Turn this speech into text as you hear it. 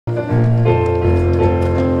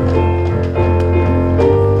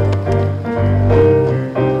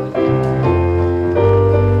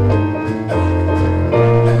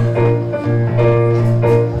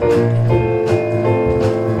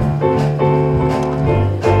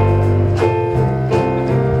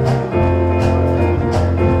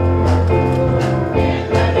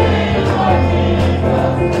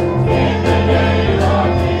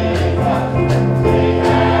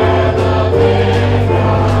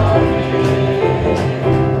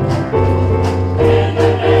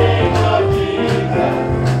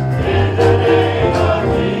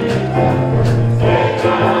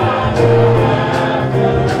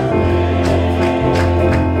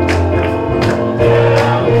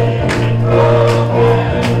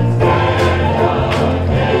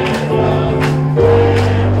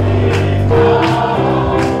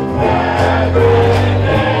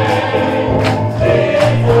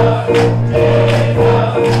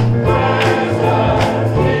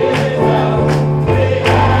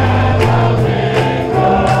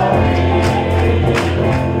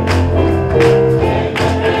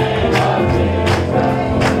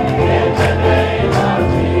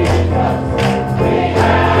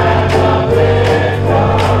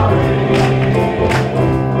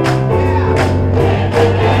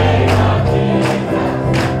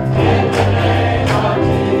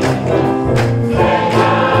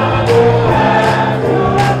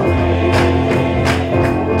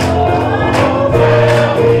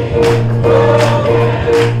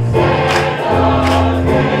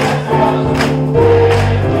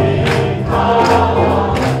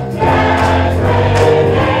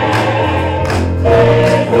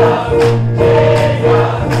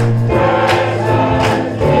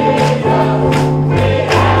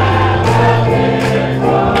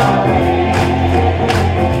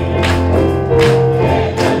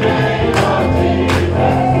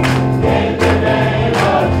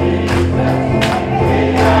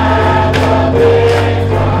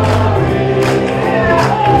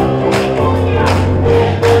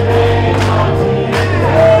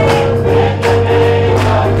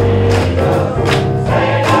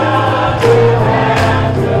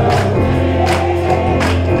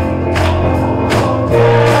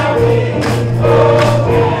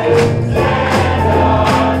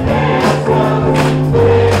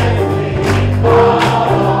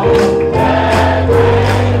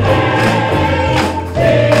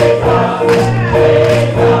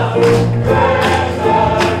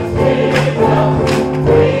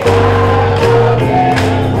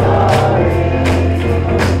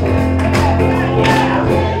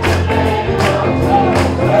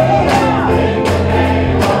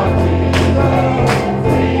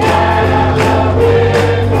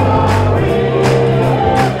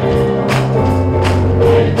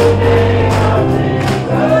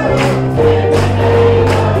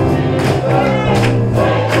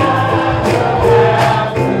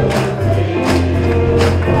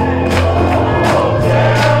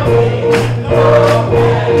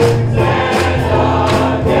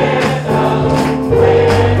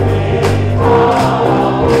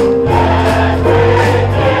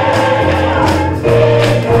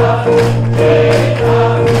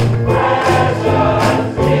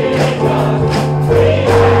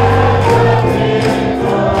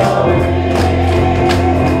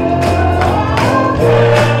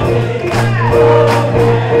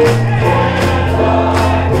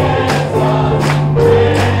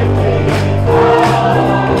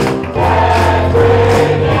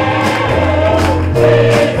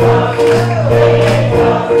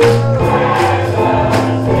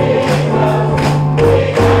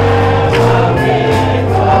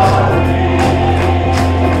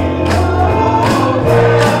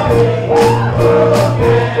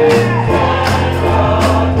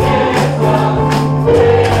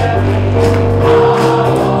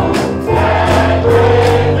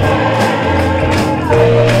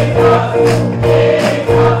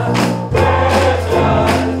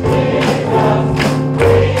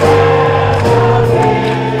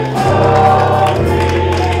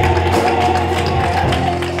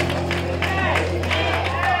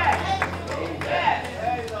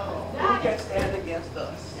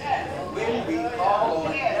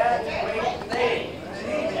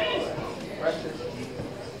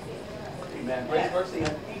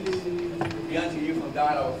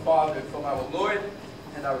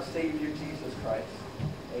and our Savior, Jesus Christ.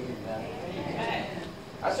 Amen. Amen.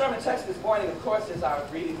 Our sermon text this morning, of course, is our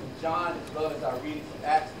reading from John as well as our reading from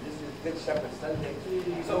Acts. This is Good Shepherd Sunday.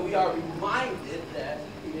 So we are reminded that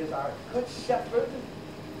He is our Good Shepherd.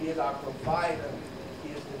 He is our provider.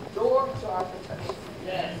 He is the door to our protection.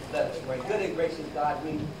 Yes. Let us pray. Good and gracious God,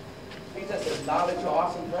 we just acknowledge your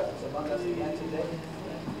awesome presence among us again today.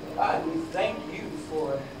 God, we thank you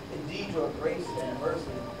for indeed your grace and mercy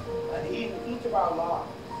in each of our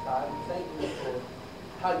lives. God, we thank you for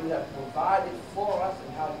how you have provided for us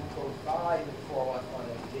and how you provide for us on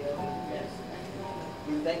a daily basis.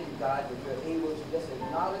 We thank you, God, that we're able to just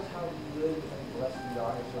acknowledge how good and blessed we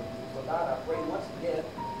are as your people. So, God, I pray once again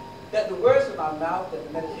that the words of my mouth and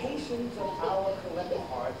the meditations of our collective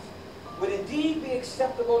hearts would indeed be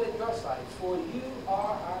acceptable in your sight, for you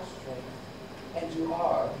are our strength and you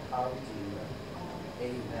are our Redeemer.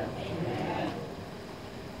 Amen. Amen.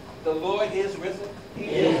 The Lord is risen. He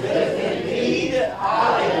is risen indeed.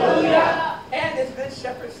 Hallelujah. And it's Good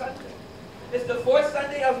Shepherd Sunday. It's the fourth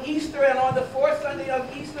Sunday of Easter, and on the fourth Sunday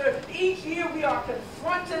of Easter, each year we are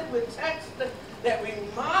confronted with texts that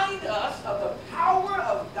remind us of the power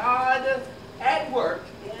of God at work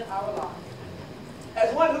in our lives.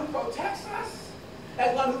 As one who protects us,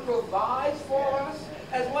 as one who provides for us,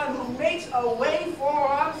 as one who makes a way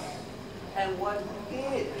for us, and one who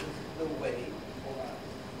is the way for us.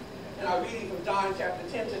 In our reading from John chapter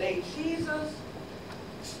 10 today, Jesus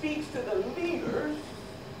speaks to the leaders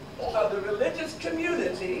of the religious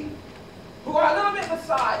community who are a little bit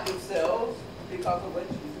beside themselves because of what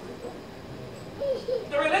Jesus is doing.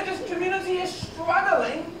 The religious community is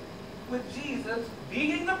struggling with Jesus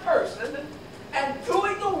being the person and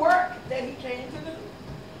doing the work that he came to do.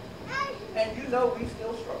 And you know we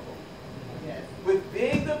still struggle with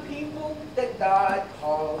being the people that God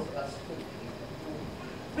calls us to be.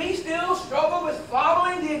 We still struggle with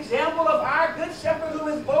following the example of our Good Shepherd, who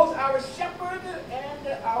is both our shepherd and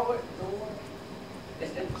our door.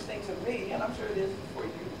 It's interesting to me, and I'm sure it is for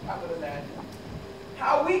you, I would imagine,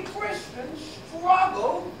 how we Christians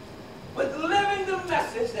struggle with living the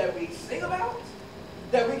message that we sing about,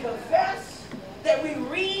 that we confess, that we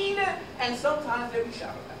read, and sometimes that we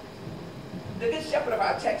shout about. The Good Shepherd of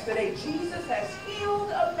our text today, Jesus has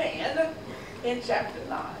healed a man in chapter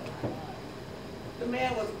 9. The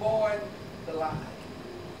man was born blind.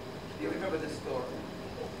 You remember this story?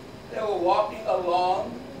 They were walking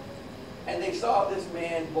along, and they saw this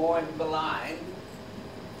man born blind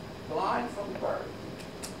from birth.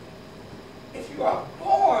 If you are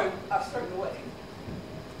born a certain way,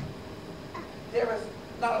 there is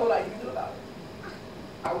not a whole lot you can do about it.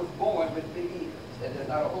 I was born with big ears, and there's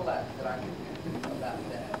not a whole lot that I can do about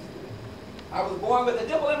that. I was born with a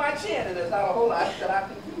dimple in my chin, and there's not a whole lot that I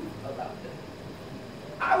can do about that.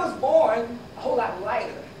 I was born a whole lot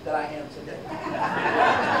lighter than I am today. But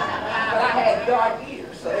I had dark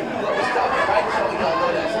ears, so they knew what was coming, right? So we all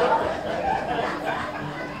know that story.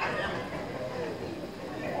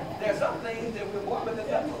 There are some things that we're born with that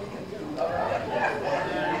that's what we can do about it.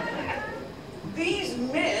 These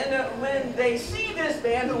men, when they see this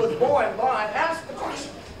man who was born blind, ask the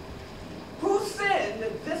question, who sinned,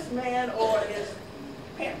 this man or his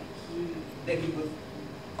parents, that he was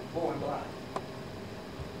born blind?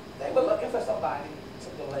 They were looking for somebody to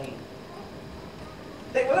blame.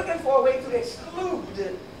 They were looking for a way to exclude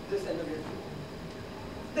this individual.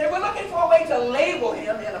 They were looking for a way to label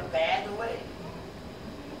him in a bad way.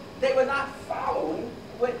 They were not following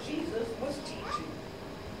what Jesus was teaching.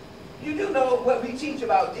 You do know what we teach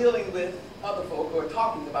about dealing with other folk or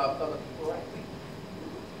talking about other people, right?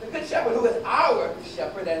 The Good Shepherd, who is our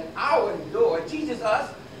shepherd and our door, teaches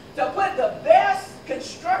us to put the best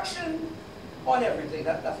construction on everything.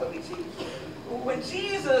 That's what we teach. When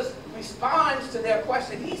Jesus responds to their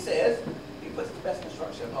question, he says, he puts the best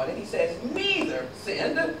construction on it. He says, neither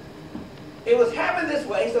sinned. It was happened this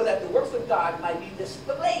way so that the works of God might be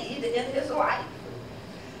displayed in his life.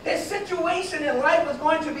 His situation in life was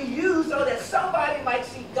going to be used so that somebody might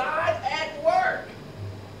see God at work.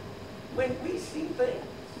 When we see things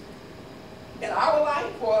in our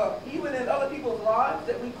life or even in other people's lives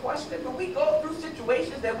that we question, when we go through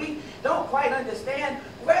situations that we don't quite understand,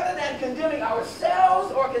 rather than condemning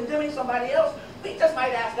ourselves or condemning somebody else, we just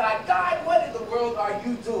might ask God, God, what in the world are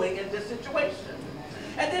you doing in this situation?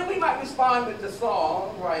 And then we might respond with the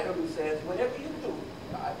songwriter who says, whatever you do,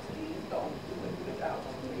 God, please don't do it without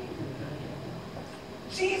me.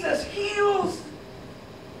 Jesus heals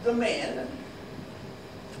the man,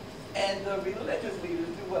 and the religious leaders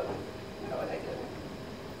do what they do.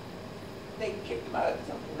 they kicked him out of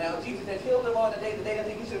the temple. Now, Jesus had healed him on the day that they didn't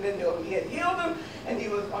think he should have been healed. He had healed him, and he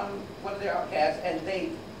was on one of their outcasts, and they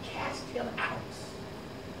cast him out.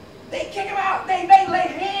 They kick him out. They lay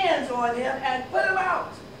hands on him and put him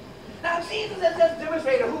out. Now, Jesus has just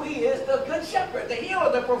demonstrated who he is, the good shepherd, the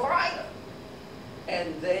healer, the provider.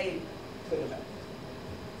 And they put him out.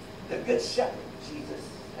 The good shepherd, Jesus,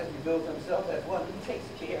 has revealed himself as one who takes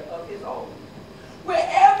care of his own.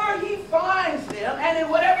 Wherever he finds them, and in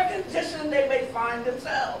whatever condition they may find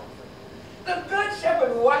themselves. The good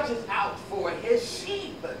shepherd watches out for his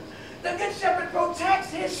sheep. The good shepherd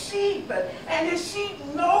protects his sheep, and his sheep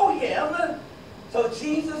know him. So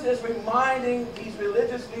Jesus is reminding these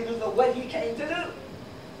religious leaders of what he came to do.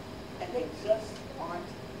 And they just aren't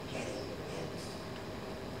getting it.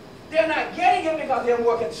 They're not getting it because they're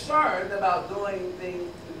more concerned about doing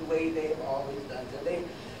things the way they've always done them.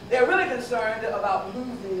 They're really concerned about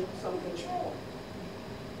losing some control.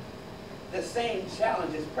 The same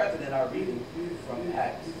challenge is present in our reading from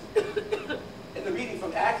Acts. In the reading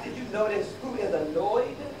from Acts, did you notice who is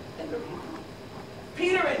annoyed in the reading?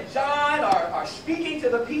 Peter and John are speaking to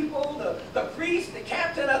the people, the priest, the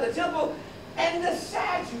captain of the temple, and the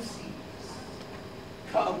Sadducees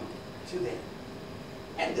come to them.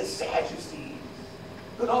 And the Sadducees,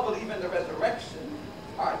 who don't believe in the resurrection,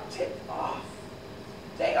 are ticked off.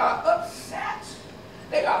 They are upset.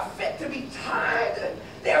 They are fit to be tied.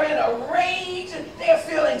 They're in a rage. They're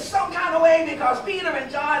feeling some kind of way because Peter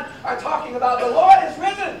and John are talking about the Lord is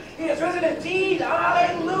risen. He is risen indeed.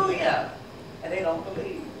 Hallelujah. And they don't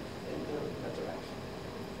believe in the resurrection.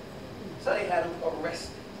 So they had him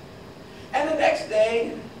arrested. And the next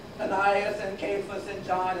day, Ananias and Caiaphas and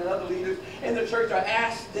John and other leaders in the church are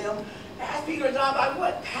asked Peter and John, by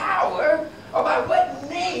what power or by what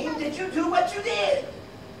name did you do what you did?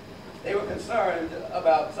 They were concerned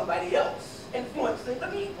about somebody else influencing the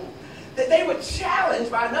people. That they were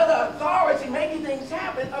challenged by another authority making things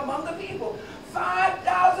happen among the people.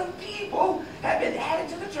 5,000 people had been added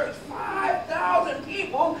to the church. 5,000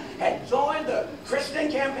 people had joined the Christian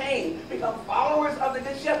campaign, become followers of the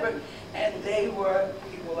Good Shepherd, and they were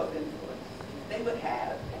people of influence. They would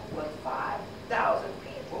have influenced 5,000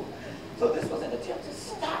 people. So this was an attempt to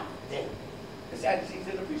stop them. The Sadducees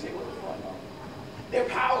didn't appreciate what was going on. Their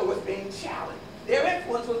power was being challenged. Their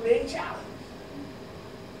influence was being challenged.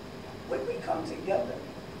 When we come together,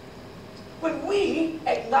 when we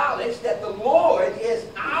acknowledge that the Lord is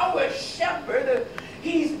our shepherd,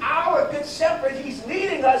 he's our good shepherd, he's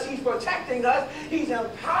leading us, he's protecting us, he's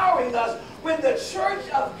empowering us. When the church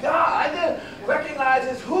of God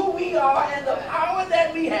recognizes who we are and the power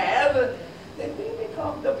that we have, then we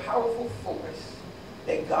become the powerful force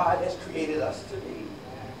that God has created us to be.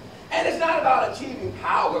 And it's not about achieving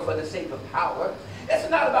power for the sake of power. It's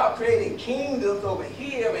not about creating kingdoms over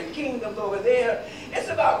here and kingdoms over there. It's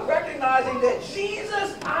about recognizing that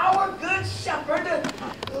Jesus, our good shepherd,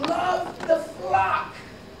 loves the flock.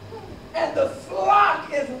 And the flock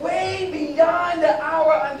is way beyond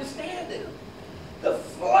our understanding. The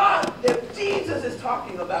flock that Jesus is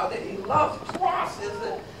talking about, that he loves, crosses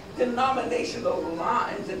denominational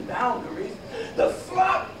lines and boundaries. The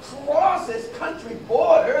flock crosses country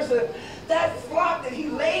borders. That flock that he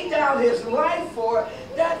laid down his life for,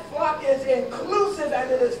 that flock is inclusive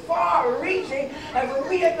and it is far-reaching. And when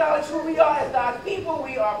we acknowledge who we are as God's people,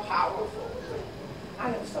 we are powerful.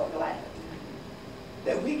 I am so glad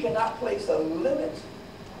that we cannot place a limit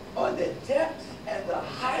on the depth and the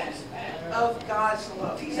height of God's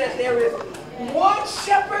love. He says there is one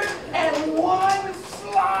shepherd and one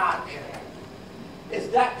flock. It's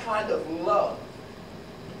that kind of love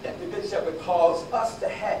that the Good Shepherd calls us to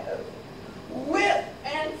have with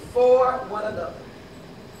and for one another.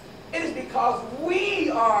 It is because we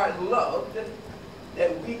are loved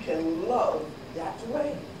that we can love that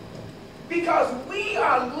way. Because we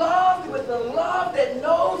are loved with a love that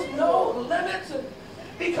knows no limits.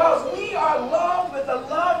 Because we are loved with a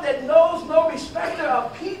love that knows no respecter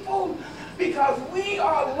of people. Because we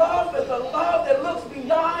are loved with a love that looks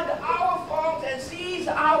beyond our faults and sees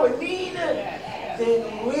our need.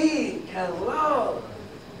 Then we can love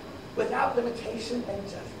without limitation and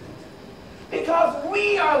judgment. Because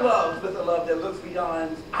we are loved with a love that looks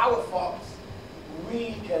beyond our faults,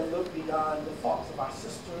 we can look beyond the faults of our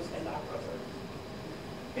sisters and our brothers.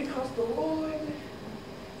 Because the Lord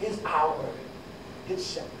is our good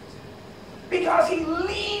shepherd. Because he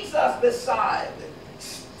leads us beside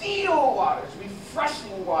still waters,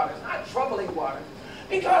 refreshing waters, not troubling waters.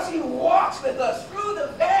 Because he walks with us through the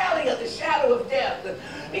valley of the shadow of death.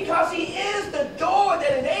 Because he is the door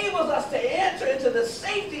that enables us to enter into the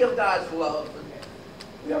safety of God's love.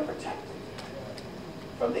 We are protected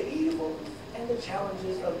from the evil and the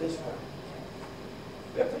challenges of this world.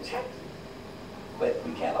 We're protected, but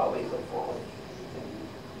we can't always avoid.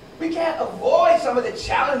 We can't avoid some of the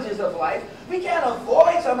challenges of life. We can't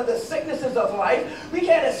avoid some of the sicknesses of life. We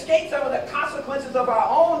can't escape some of the consequences of our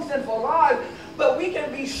own sinful lives. But we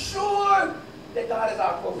can be sure that God is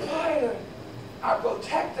our provider, our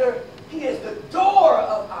protector. He is the door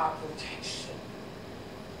of our protection.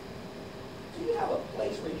 Do you have a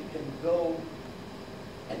place where you can go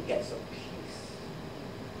and get some peace?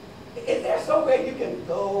 Is there somewhere you can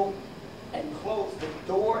go and close the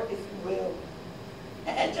door, if you will,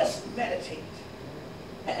 and just meditate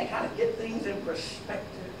and kind of get things in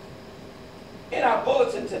perspective? In our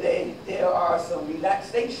bulletin today, there are some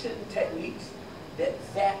relaxation techniques that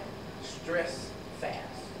zap stress fast.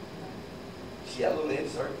 She had a little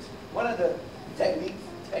insert. One of the techniques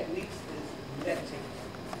is meditate.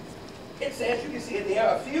 It says, you can see it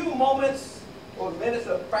there, a few moments or minutes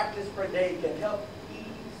of practice per day can help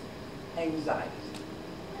ease anxiety.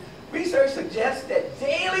 Research suggests that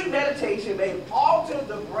daily meditation may alter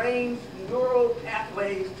the brain's neural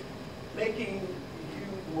pathways, making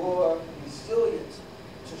you more resilient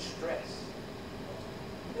to stress.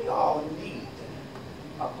 We all need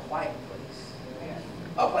a quiet place.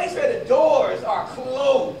 A place where the doors are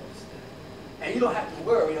closed and you don't have to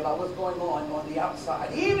worry about what's going on the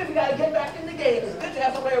outside. Even if you got to get back in the game, it's good to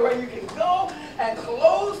have somewhere where you can go and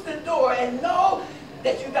close the door and know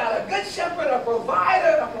that you got a good shepherd, a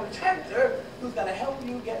provider, a protector who's going to help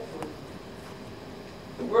you get through.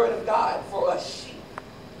 The Word of God for us sheep.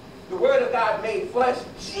 The Word of God made flesh.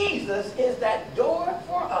 Jesus is that door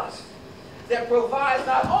for us that provides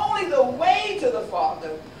not only the way to the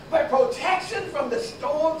Father, but protection from the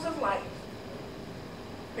storms of life.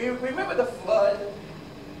 You remember the flood?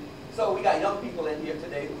 So we got young people in here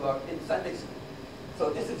today who are in Sunday school. So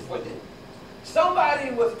this is for them.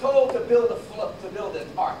 Somebody was told to build an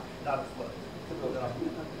ark, not a flood, to build an ark.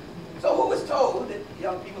 So who was told, that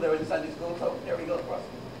young people that were in Sunday school told, there we go, across.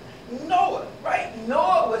 Noah, right?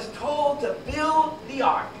 Noah was told to build the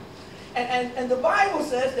ark. And the Bible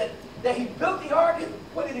says that he built the ark, and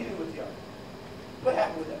what did he do with the ark? What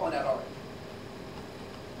happened with on that ark?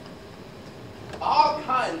 All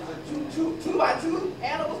kinds of two by two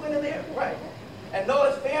animals went in there, right? And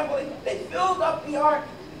Noah's family, they filled up the ark.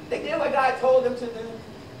 They did what God told them to do.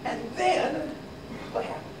 And then, what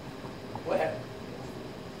happened? What happened?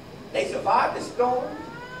 They survived the storm.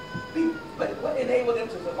 But what enabled them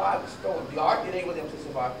to survive the storm? The ark enabled them to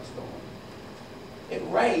survive the storm. It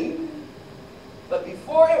rained. But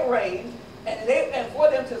before it rained, and for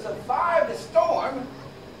them to survive the storm,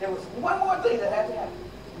 there was one more thing that had to happen.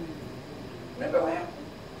 Remember what happened?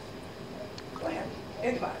 What happened?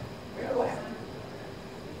 Anybody? Remember what happened?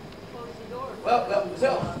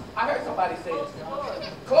 Well, I heard somebody say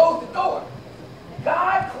close the door.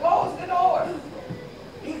 God closed the door.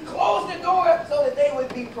 He closed the door so that they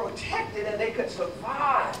would be protected and they could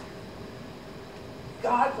survive.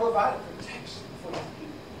 God provided protection for his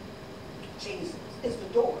people. Jesus is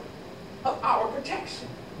the door of our protection.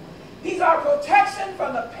 He's our protection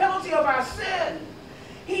from the penalty of our sin.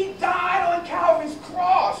 He died on Calvary's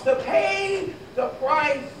cross to pay the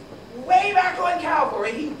price way back on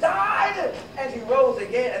Calvary. He died and he rose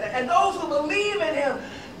again. And those who believe in him,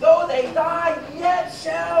 though they die, yet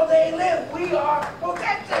shall they live. We are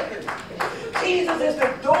protected. Jesus is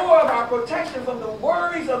the door of our protection from the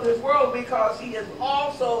worries of this world because he is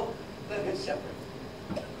also the good shepherd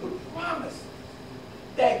who promises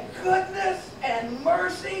that goodness and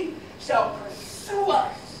mercy shall pursue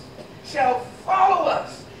us, shall follow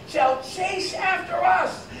us, shall chase after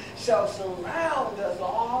us, shall surround us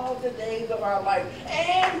all the days of our life.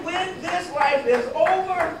 And when this life is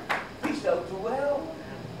over, we shall dwell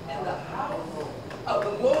in the house of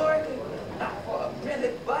the Lord, not for a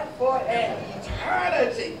minute, but for an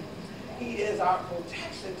eternity. He is our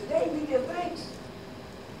protection. Today we give thanks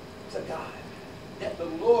to God that the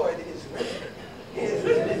Lord is risen. He is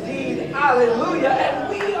risen indeed. Hallelujah. And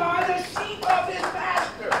we are the sheep of his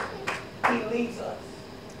pasture. He leads us.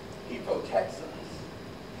 He protects us.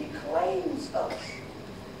 He claims us.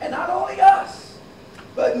 And not only us,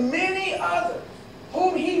 but many others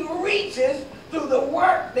whom he reaches through the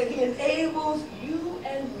work that he enables you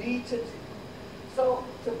and me to do. So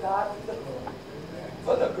to God be the glory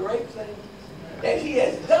for the great things that he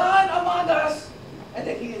has done among us and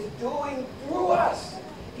that he is doing through us.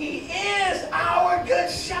 He is our good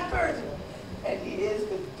shepherd and he is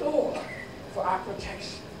the door for our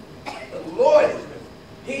protection. The Lord is risen.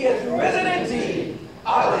 He is risen indeed.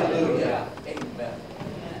 Hallelujah.